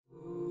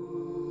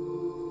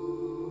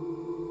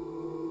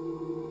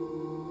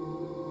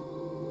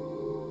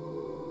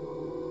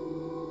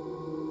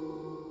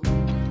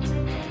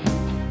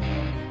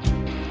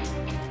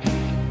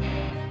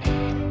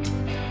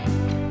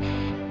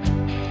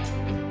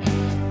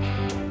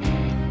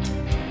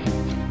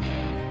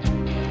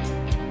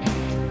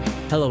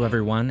Hello,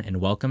 everyone, and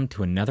welcome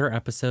to another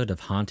episode of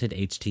Haunted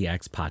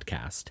HTX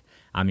Podcast.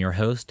 I'm your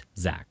host,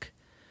 Zach.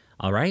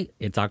 All right,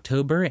 it's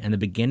October and the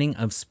beginning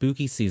of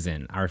spooky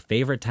season, our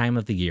favorite time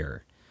of the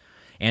year.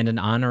 And in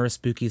honor of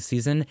spooky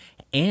season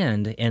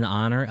and in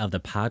honor of the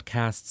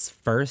podcast's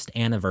first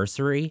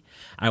anniversary,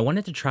 I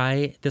wanted to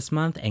try this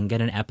month and get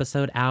an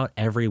episode out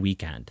every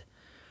weekend.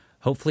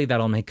 Hopefully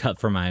that'll make up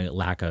for my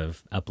lack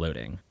of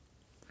uploading.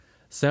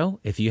 So,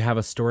 if you have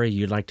a story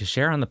you'd like to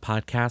share on the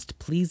podcast,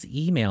 please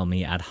email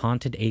me at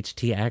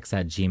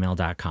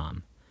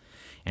hauntedhtx@gmail.com.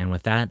 And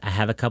with that, I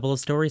have a couple of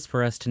stories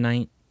for us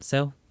tonight,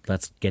 so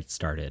let's get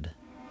started.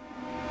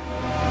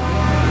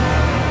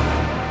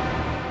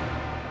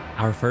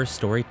 Our first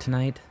story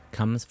tonight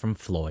comes from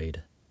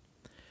Floyd.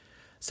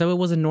 So it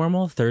was a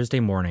normal Thursday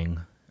morning,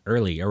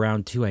 early,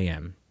 around 2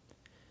 a.m.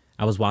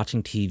 I was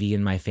watching TV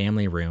in my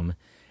family room,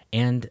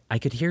 and I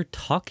could hear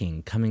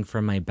talking coming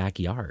from my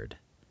backyard.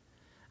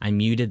 I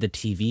muted the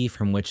TV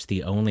from which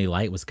the only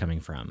light was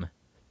coming from.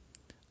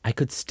 I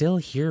could still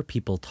hear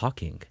people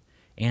talking,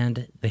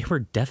 and they were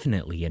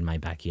definitely in my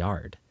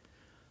backyard.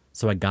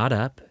 So I got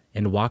up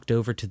and walked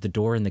over to the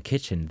door in the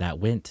kitchen that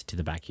went to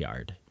the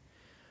backyard.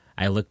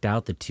 I looked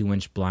out the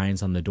 2-inch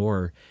blinds on the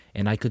door,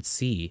 and I could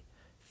see,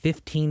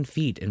 15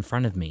 feet in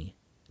front of me,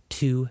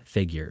 2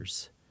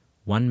 figures,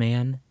 1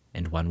 man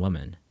and 1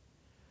 woman.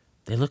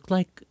 They looked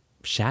like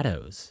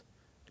shadows,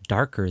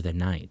 darker than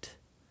night.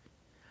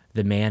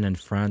 The man in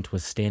front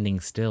was standing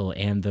still,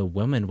 and the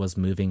woman was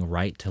moving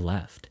right to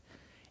left.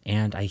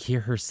 And I hear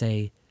her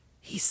say,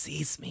 "He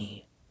sees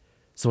me."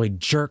 So I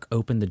jerk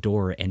open the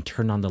door and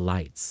turn on the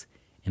lights,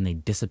 and they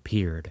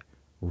disappeared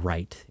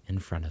right in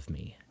front of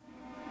me.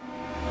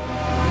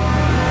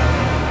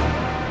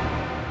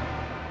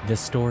 This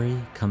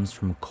story comes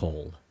from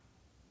Cole.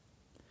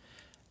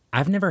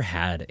 I've never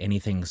had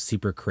anything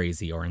super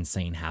crazy or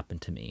insane happen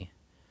to me.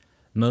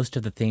 Most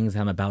of the things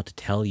I'm about to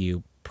tell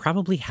you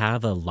probably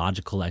have a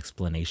logical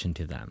explanation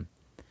to them.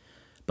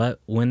 But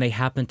when they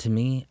happened to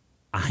me,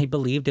 I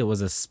believed it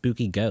was a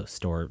spooky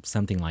ghost or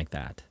something like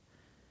that.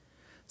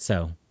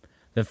 So,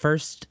 the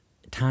first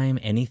time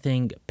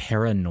anything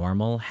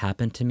paranormal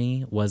happened to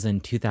me was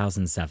in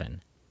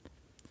 2007.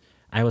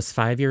 I was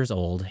 5 years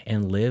old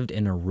and lived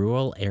in a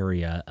rural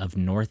area of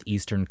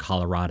northeastern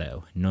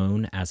Colorado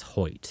known as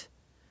Hoyt.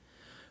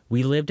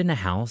 We lived in a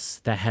house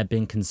that had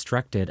been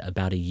constructed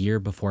about a year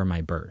before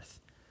my birth.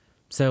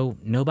 So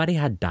nobody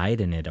had died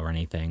in it or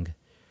anything.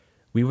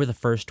 We were the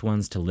first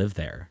ones to live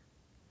there.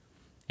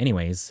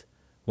 Anyways,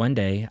 one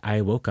day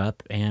I woke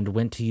up and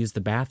went to use the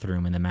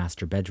bathroom in the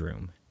master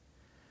bedroom.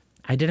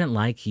 I didn't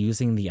like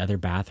using the other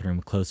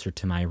bathroom closer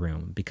to my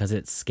room because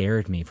it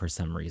scared me for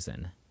some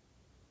reason.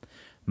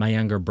 My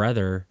younger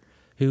brother,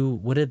 who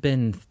would have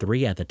been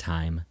 3 at the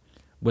time,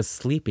 was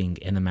sleeping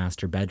in the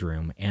master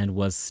bedroom and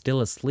was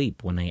still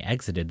asleep when I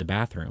exited the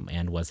bathroom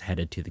and was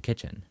headed to the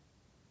kitchen.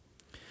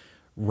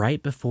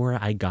 Right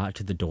before I got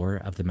to the door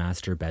of the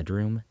master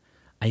bedroom,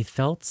 I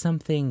felt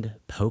something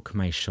poke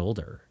my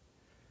shoulder.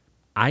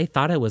 I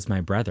thought it was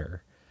my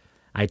brother.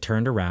 I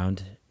turned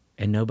around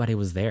and nobody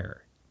was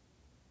there.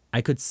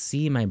 I could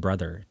see my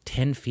brother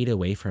 10 feet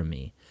away from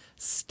me,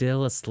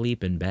 still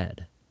asleep in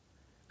bed.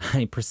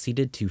 I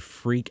proceeded to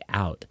freak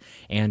out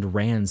and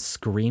ran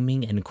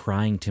screaming and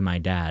crying to my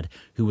dad,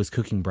 who was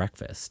cooking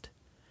breakfast.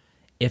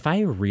 If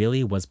I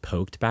really was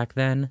poked back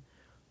then,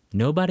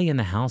 nobody in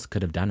the house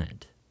could have done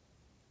it.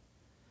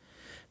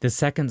 The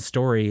second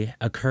story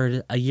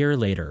occurred a year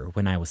later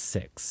when I was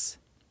 6.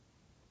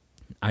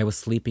 I was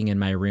sleeping in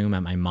my room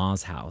at my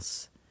mom's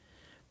house.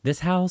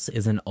 This house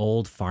is an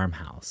old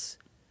farmhouse,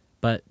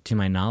 but to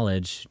my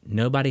knowledge,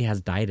 nobody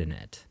has died in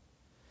it.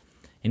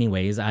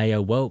 Anyways, I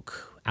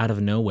awoke out of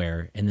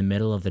nowhere in the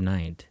middle of the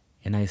night,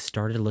 and I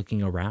started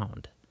looking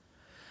around.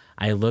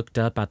 I looked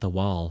up at the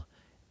wall,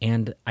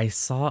 and I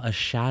saw a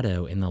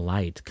shadow in the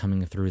light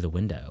coming through the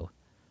window.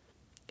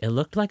 It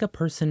looked like a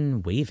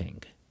person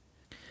waving.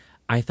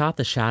 I thought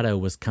the shadow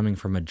was coming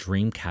from a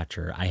dream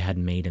catcher I had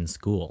made in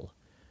school,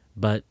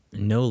 but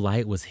no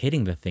light was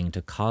hitting the thing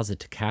to cause it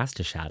to cast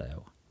a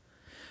shadow.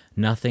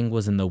 Nothing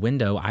was in the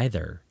window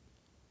either,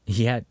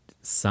 yet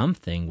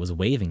something was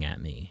waving at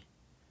me.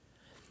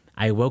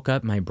 I woke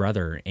up my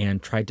brother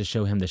and tried to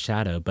show him the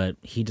shadow, but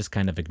he just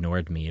kind of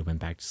ignored me and went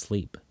back to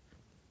sleep.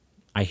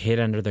 I hid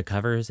under the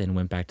covers and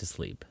went back to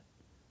sleep.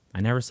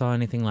 I never saw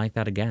anything like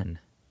that again.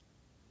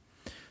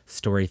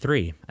 Story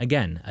 3,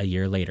 again, a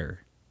year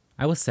later.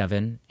 I was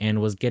 7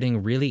 and was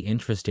getting really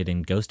interested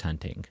in ghost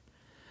hunting.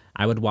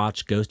 I would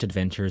watch Ghost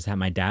Adventures at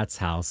my dad's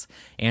house,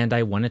 and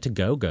I wanted to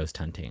go ghost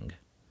hunting.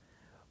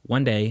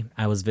 One day,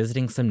 I was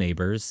visiting some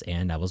neighbors,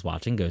 and I was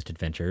watching Ghost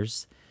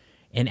Adventures.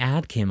 An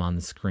ad came on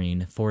the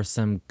screen for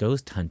some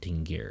ghost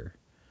hunting gear,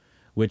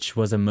 which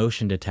was a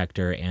motion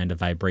detector and a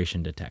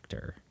vibration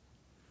detector.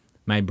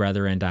 My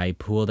brother and I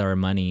pooled our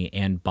money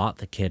and bought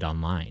the kit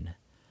online.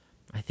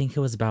 I think it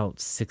was about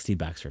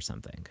 $60 or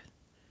something.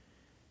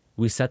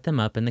 We set them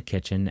up in the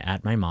kitchen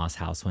at my mom's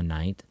house one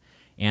night,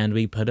 and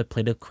we put a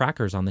plate of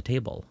crackers on the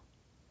table.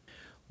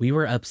 We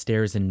were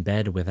upstairs in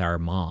bed with our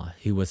ma,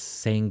 who was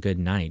saying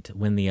goodnight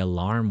when the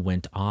alarm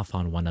went off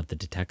on one of the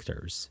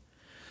detectors.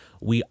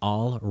 We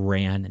all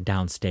ran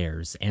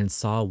downstairs and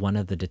saw one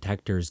of the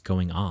detectors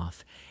going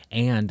off,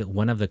 and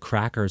one of the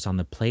crackers on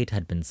the plate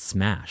had been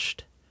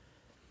smashed.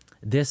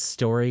 This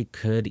story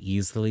could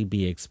easily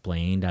be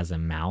explained as a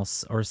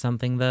mouse or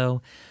something,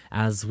 though,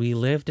 as we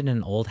lived in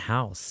an old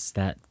house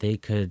that they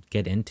could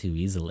get into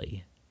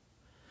easily.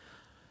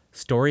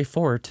 Story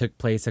 4 took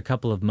place a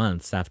couple of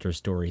months after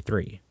Story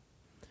 3.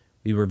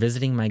 We were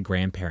visiting my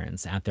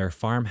grandparents at their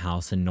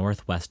farmhouse in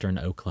northwestern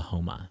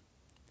Oklahoma.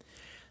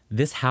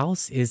 This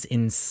house is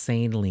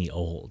insanely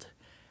old,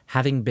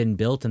 having been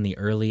built in the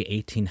early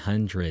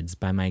 1800s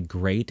by my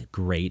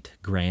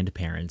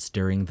great-great-grandparents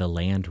during the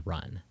land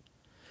run.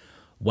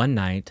 One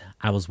night,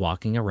 I was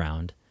walking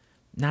around,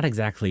 not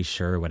exactly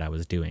sure what I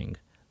was doing,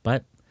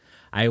 but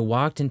I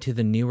walked into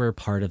the newer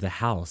part of the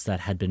house that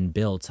had been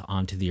built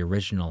onto the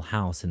original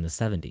house in the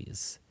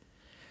 70s.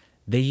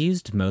 They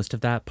used most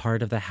of that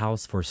part of the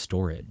house for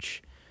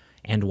storage,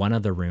 and one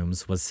of the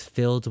rooms was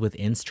filled with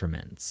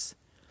instruments.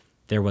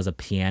 There was a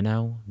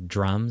piano,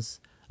 drums,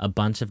 a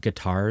bunch of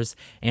guitars,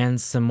 and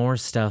some more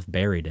stuff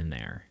buried in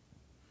there.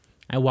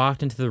 I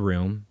walked into the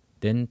room,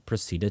 then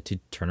proceeded to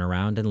turn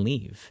around and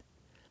leave.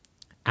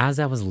 As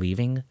I was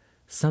leaving,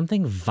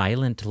 something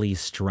violently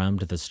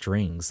strummed the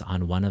strings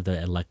on one of the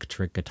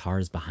electric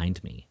guitars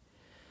behind me.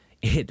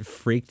 It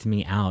freaked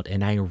me out,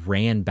 and I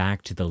ran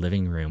back to the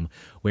living room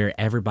where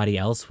everybody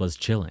else was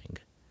chilling.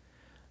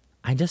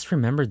 I just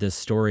remembered this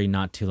story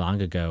not too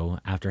long ago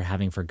after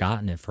having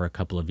forgotten it for a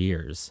couple of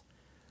years.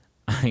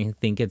 I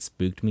think it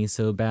spooked me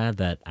so bad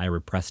that I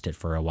repressed it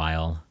for a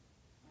while.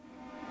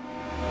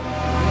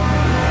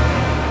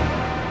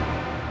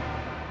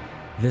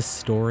 This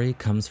story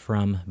comes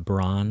from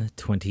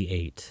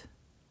Braun28.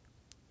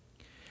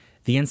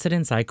 The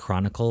incidents I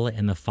chronicle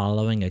in the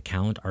following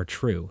account are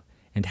true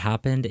and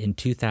happened in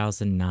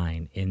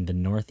 2009 in the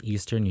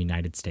northeastern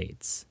United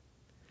States.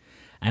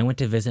 I went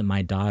to visit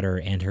my daughter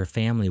and her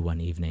family one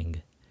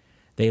evening.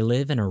 They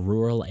live in a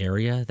rural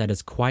area that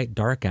is quite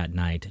dark at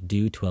night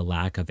due to a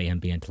lack of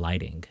ambient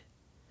lighting.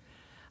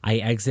 I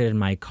exited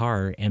my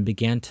car and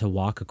began to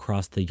walk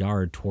across the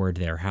yard toward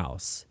their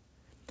house.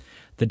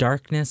 The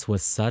darkness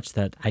was such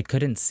that I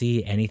couldn't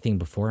see anything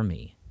before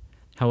me.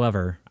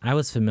 However, I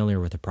was familiar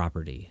with the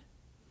property.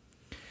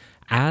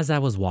 As I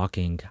was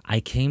walking,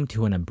 I came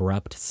to an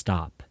abrupt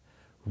stop,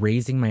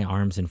 raising my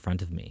arms in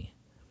front of me.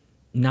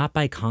 Not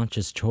by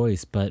conscious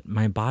choice, but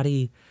my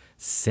body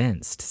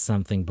sensed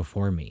something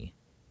before me.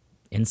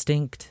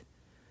 Instinct?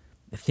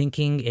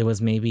 Thinking it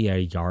was maybe a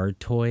yard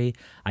toy,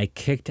 I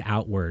kicked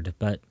outward,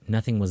 but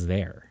nothing was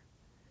there.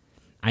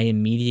 I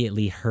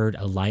immediately heard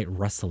a light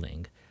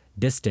rustling,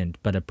 distant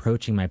but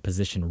approaching my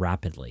position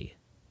rapidly.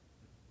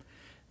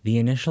 The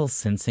initial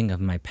sensing of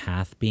my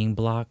path being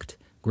blocked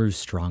grew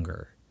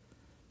stronger.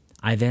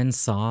 I then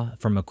saw,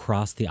 from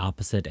across the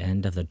opposite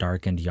end of the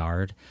darkened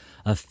yard,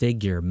 a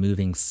figure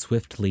moving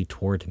swiftly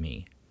toward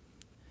me.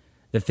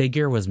 The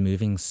figure was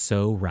moving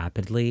so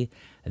rapidly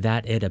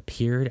that it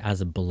appeared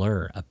as a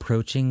blur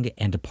approaching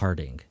and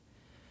departing.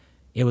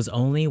 It was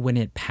only when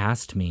it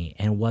passed me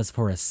and was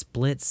for a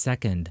split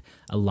second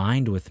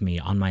aligned with me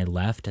on my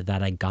left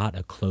that I got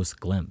a close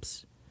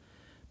glimpse.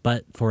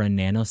 But for a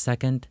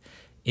nanosecond,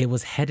 it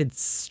was headed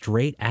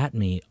straight at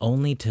me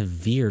only to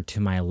veer to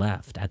my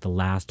left at the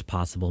last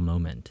possible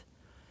moment.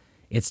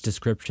 Its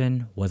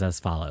description was as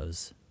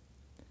follows.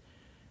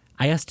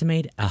 I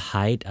estimate a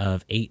height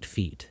of 8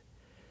 feet.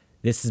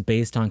 This is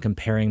based on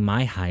comparing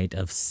my height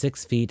of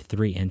 6 feet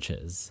 3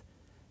 inches.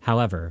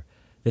 However,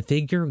 the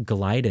figure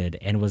glided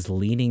and was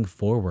leaning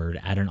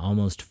forward at an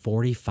almost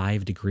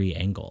 45-degree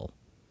angle.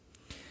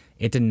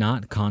 It did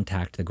not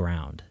contact the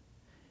ground.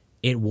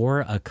 It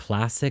wore a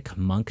classic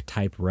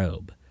monk-type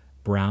robe,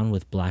 brown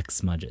with black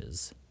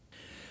smudges.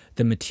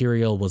 The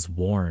material was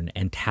worn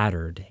and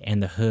tattered, and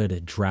the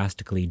hood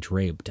drastically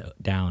draped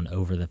down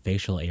over the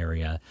facial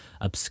area,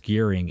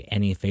 obscuring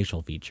any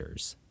facial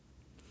features.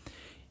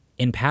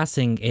 In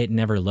passing, it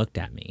never looked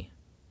at me.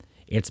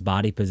 Its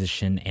body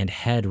position and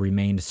head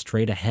remained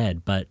straight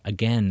ahead, but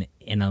again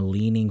in a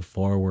leaning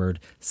forward,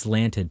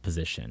 slanted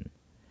position.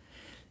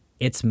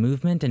 Its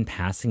movement in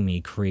passing me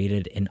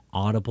created an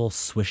audible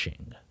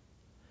swishing.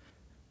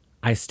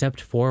 I stepped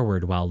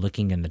forward while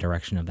looking in the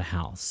direction of the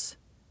house.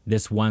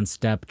 This one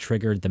step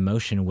triggered the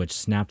motion which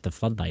snapped the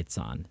floodlights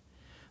on,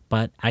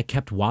 but I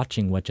kept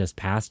watching what just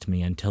passed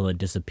me until it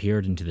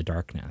disappeared into the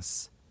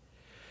darkness.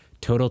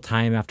 Total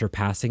time after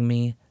passing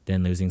me,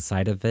 then losing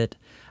sight of it,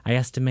 I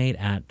estimate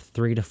at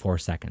 3 to 4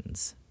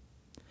 seconds.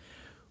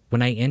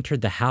 When I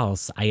entered the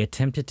house, I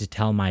attempted to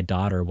tell my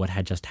daughter what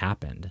had just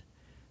happened.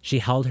 She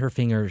held her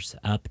fingers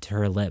up to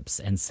her lips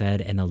and said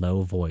in a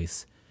low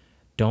voice,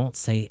 "Don't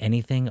say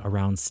anything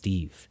around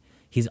Steve.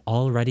 He's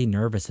already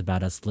nervous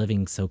about us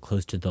living so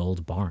close to the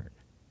old barn."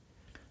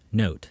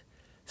 Note,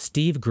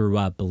 Steve grew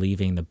up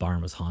believing the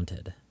barn was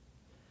haunted.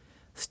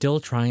 Still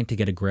trying to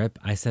get a grip,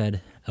 I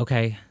said,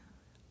 "Okay."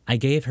 I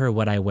gave her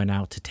what I went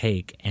out to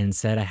take and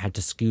said I had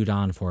to scoot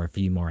on for a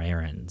few more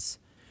errands.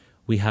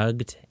 We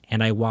hugged,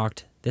 and I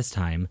walked, this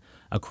time,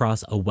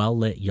 across a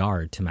well-lit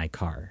yard to my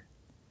car.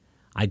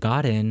 I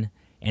got in,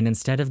 and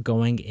instead of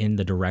going in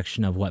the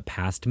direction of what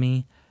passed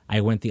me,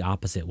 I went the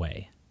opposite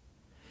way.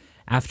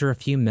 After a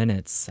few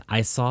minutes,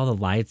 I saw the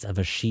lights of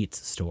a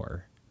sheets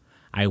store.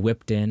 I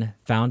whipped in,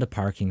 found a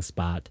parking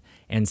spot,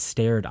 and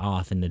stared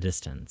off in the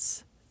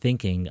distance,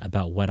 thinking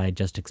about what I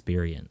just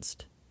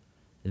experienced.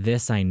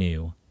 This I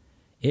knew.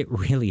 It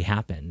really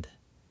happened.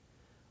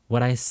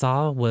 What I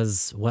saw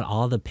was what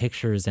all the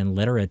pictures and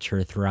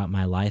literature throughout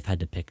my life had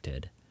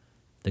depicted: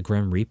 the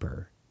Grim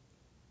Reaper.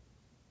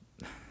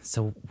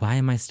 So why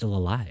am I still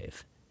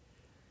alive?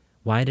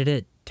 Why did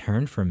it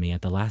turn from me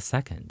at the last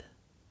second?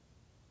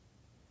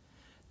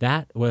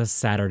 That was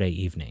Saturday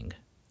evening.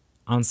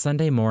 On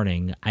Sunday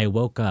morning, I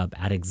woke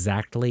up at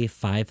exactly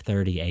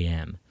 5:30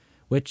 a.m.,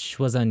 which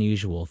was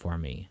unusual for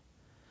me.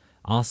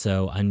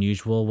 Also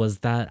unusual was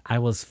that I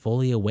was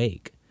fully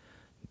awake.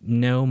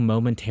 No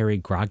momentary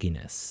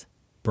grogginess,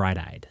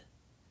 bright-eyed.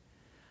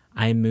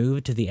 I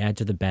moved to the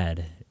edge of the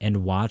bed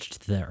and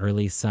watched the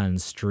early sun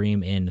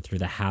stream in through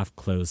the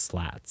half-closed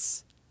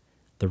slats.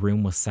 The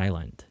room was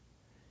silent.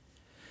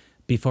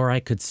 Before I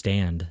could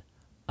stand,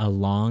 a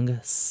long,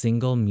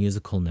 single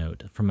musical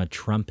note from a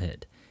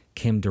trumpet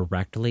came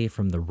directly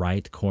from the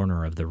right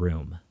corner of the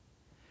room.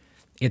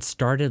 It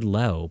started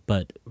low,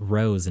 but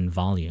rose in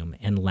volume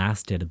and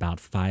lasted about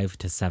 5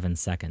 to 7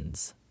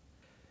 seconds.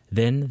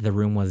 Then the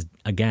room was,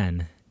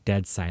 again,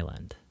 dead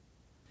silent.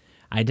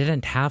 I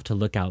didn't have to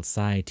look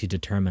outside to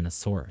determine a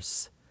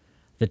source.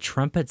 The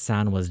trumpet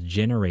sound was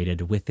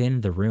generated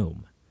within the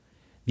room.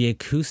 The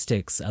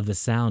acoustics of the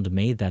sound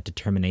made that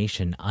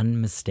determination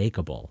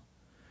unmistakable.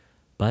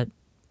 But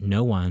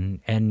no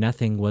one and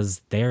nothing was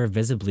there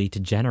visibly to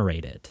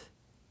generate it.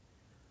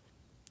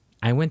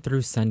 I went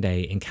through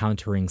Sunday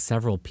encountering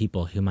several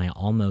people whom I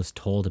almost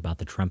told about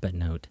the trumpet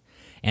note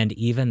and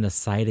even the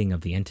sighting of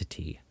the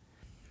entity.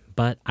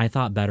 But I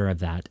thought better of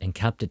that and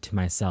kept it to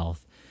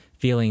myself,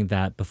 feeling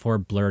that before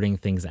blurting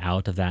things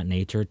out of that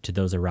nature to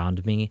those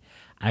around me,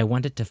 I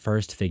wanted to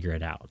first figure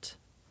it out.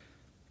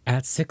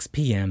 At 6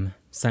 p.m.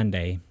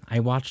 Sunday, I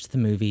watched the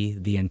movie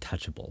The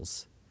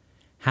Untouchables.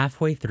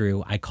 Halfway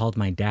through, I called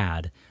my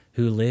dad,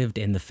 who lived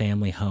in the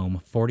family home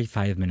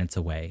 45 minutes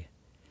away.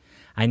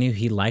 I knew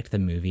he liked the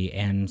movie,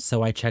 and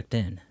so I checked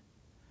in.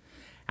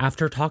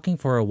 After talking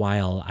for a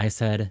while, I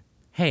said,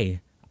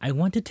 "Hey, I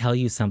want to tell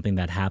you something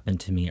that happened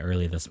to me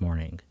early this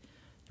morning.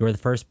 You're the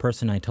first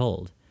person I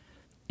told."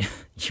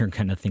 "You're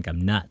gonna think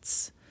I'm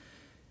nuts."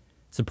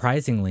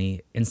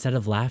 Surprisingly, instead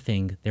of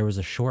laughing, there was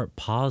a short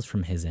pause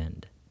from his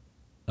end.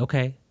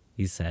 "Okay,"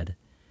 he said.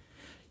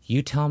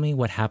 "You tell me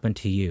what happened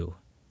to you.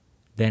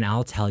 Then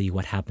I'll tell you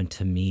what happened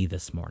to me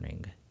this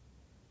morning."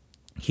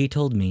 He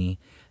told me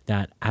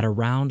that at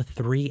around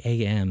 3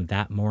 a.m.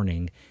 that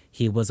morning,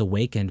 he was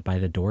awakened by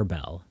the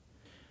doorbell.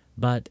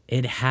 But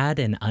it had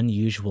an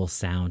unusual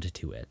sound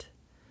to it,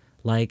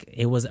 like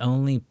it was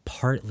only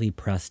partly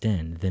pressed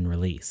in, then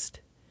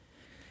released.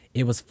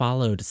 It was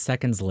followed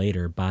seconds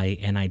later by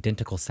an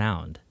identical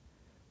sound.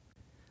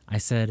 I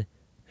said,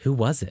 "Who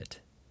was it?"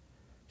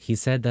 He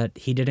said that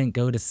he didn't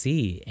go to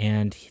see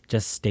and he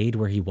just stayed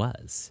where he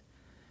was.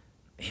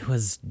 It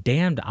was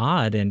damned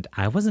odd, and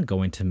I wasn't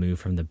going to move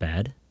from the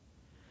bed.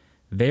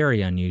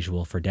 Very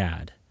unusual for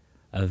Dad,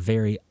 a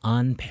very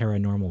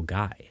unparanormal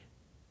guy.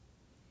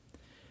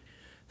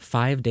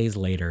 5 days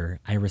later,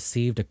 I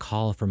received a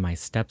call from my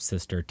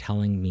stepsister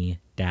telling me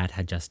Dad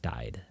had just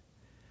died.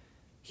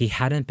 He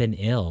hadn't been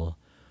ill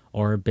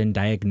or been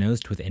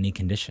diagnosed with any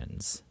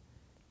conditions.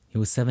 He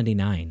was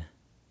 79.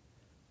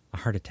 A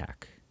heart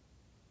attack.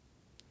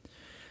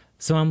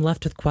 So I'm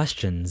left with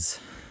questions.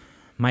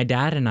 My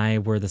dad and I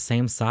were the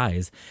same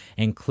size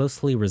and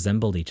closely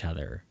resembled each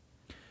other.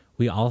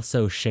 We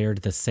also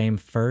shared the same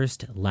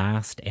first,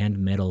 last, and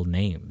middle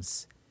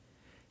names.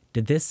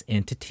 Did this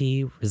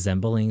entity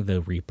resembling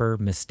the Reaper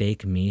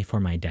mistake me for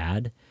my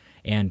dad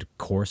and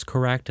course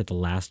correct at the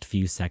last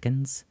few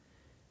seconds?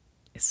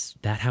 Is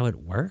that how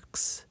it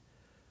works?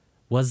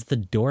 Was the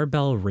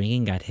doorbell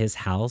ringing at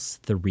his house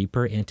the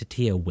Reaper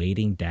entity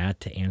awaiting Dad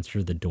to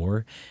answer the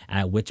door,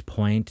 at which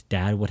point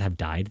Dad would have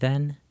died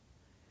then?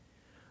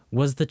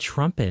 Was the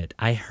trumpet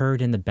I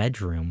heard in the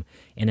bedroom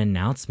an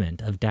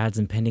announcement of Dad's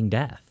impending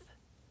death?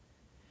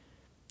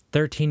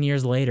 13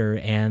 years later,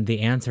 and the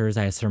answers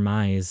I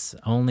surmise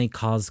only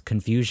cause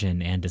confusion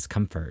and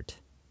discomfort.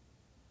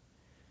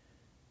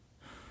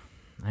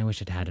 I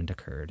wish it hadn't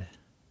occurred,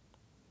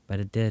 but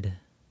it did.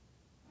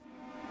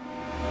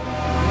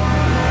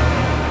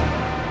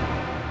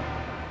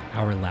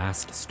 Our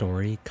last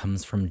story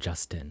comes from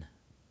Justin.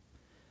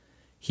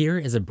 Here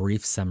is a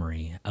brief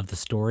summary of the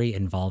story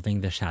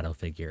involving the shadow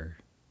figure.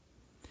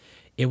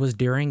 It was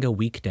during a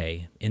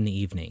weekday in the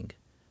evening.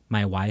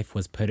 My wife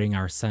was putting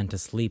our son to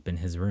sleep in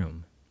his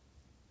room.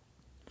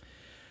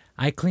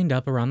 I cleaned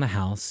up around the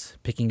house,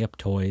 picking up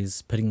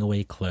toys, putting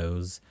away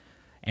clothes,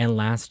 and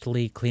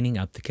lastly, cleaning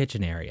up the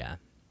kitchen area.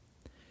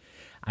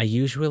 I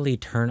usually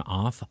turn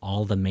off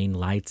all the main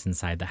lights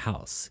inside the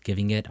house,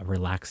 giving it a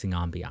relaxing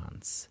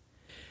ambiance.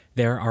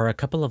 There are a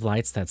couple of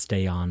lights that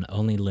stay on,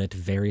 only lit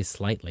very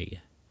slightly.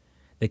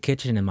 The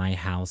kitchen in my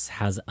house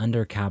has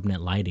under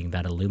cabinet lighting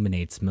that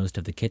illuminates most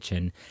of the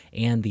kitchen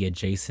and the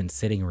adjacent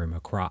sitting room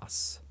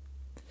across.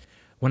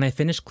 When I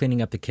finished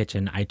cleaning up the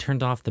kitchen, I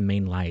turned off the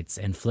main lights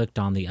and flicked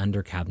on the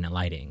under cabinet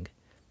lighting.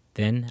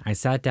 Then I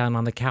sat down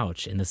on the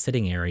couch in the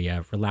sitting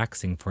area,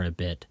 relaxing for a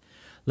bit,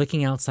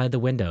 looking outside the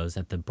windows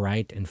at the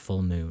bright and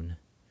full moon.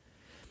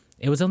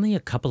 It was only a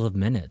couple of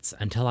minutes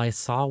until I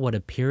saw what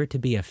appeared to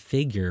be a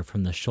figure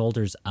from the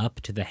shoulders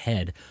up to the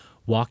head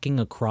walking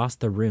across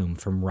the room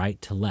from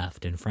right to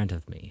left in front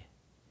of me.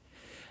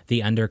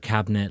 The under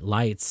cabinet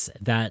lights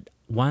that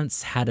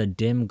once had a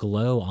dim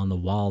glow on the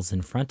walls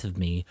in front of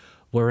me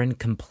were in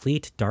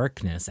complete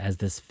darkness as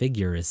this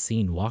figure is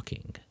seen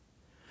walking.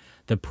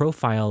 The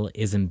profile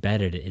is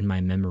embedded in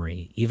my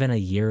memory even a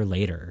year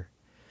later.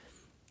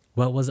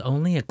 What was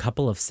only a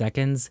couple of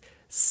seconds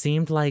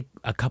seemed like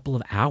a couple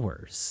of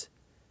hours.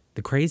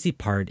 The crazy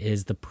part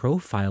is the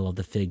profile of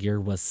the figure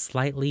was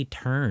slightly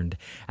turned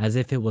as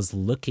if it was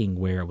looking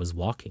where it was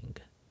walking.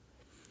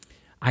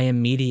 I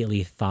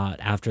immediately thought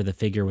after the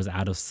figure was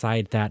out of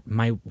sight that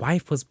my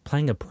wife was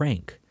playing a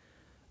prank,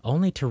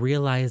 only to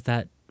realize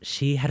that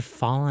she had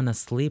fallen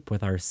asleep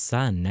with our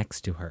son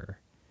next to her.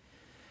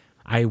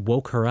 I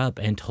woke her up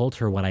and told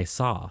her what I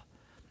saw.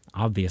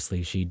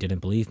 Obviously, she didn't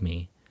believe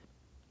me.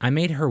 I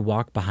made her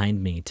walk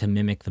behind me to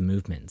mimic the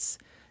movements,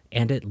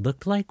 and it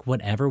looked like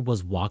whatever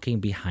was walking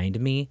behind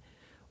me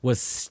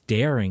was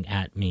staring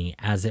at me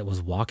as it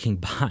was walking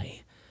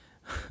by.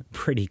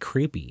 Pretty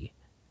creepy.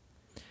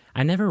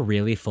 I never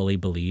really fully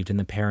believed in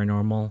the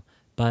paranormal,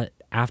 but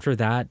after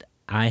that,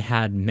 I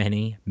had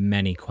many,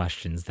 many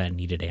questions that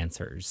needed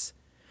answers.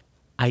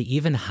 I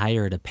even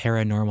hired a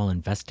paranormal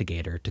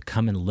investigator to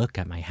come and look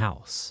at my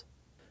house.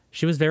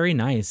 She was very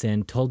nice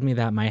and told me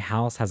that my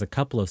house has a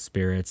couple of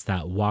spirits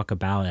that walk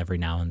about every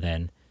now and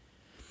then.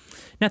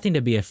 Nothing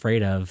to be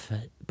afraid of,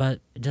 but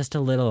just a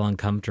little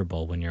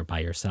uncomfortable when you're by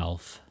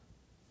yourself.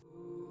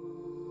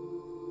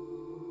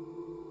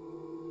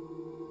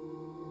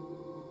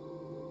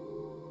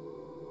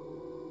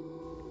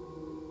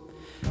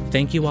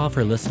 Thank you all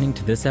for listening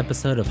to this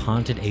episode of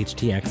Haunted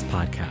HTX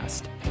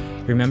Podcast.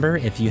 Remember,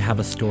 if you have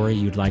a story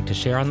you'd like to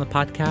share on the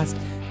podcast,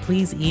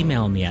 please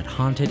email me at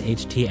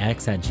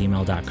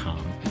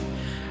hauntedhtx@gmail.com.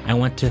 I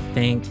want to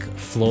thank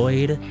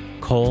Floyd,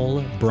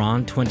 Cole,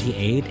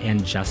 Braun28,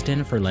 and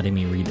Justin for letting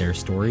me read their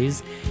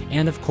stories,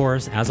 and of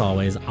course, as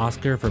always,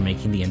 Oscar for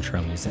making the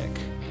intro music.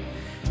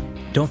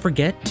 Don't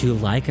forget to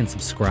like and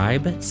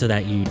subscribe so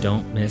that you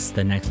don't miss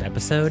the next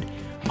episode.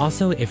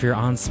 Also, if you're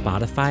on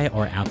Spotify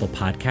or Apple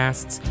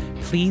Podcasts,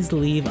 please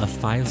leave a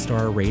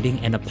 5-star rating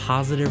and a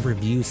positive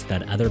review so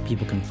that other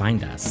people can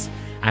find us.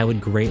 I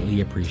would greatly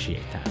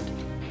appreciate that.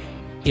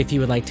 If you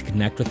would like to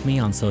connect with me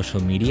on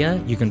social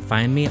media, you can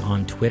find me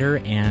on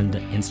Twitter and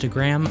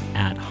Instagram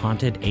at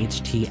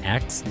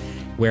HauntedHTX,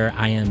 where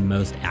I am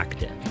most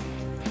active.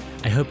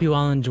 I hope you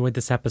all enjoyed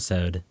this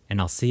episode,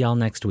 and I'll see y'all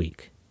next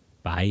week.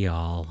 Bye,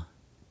 y'all.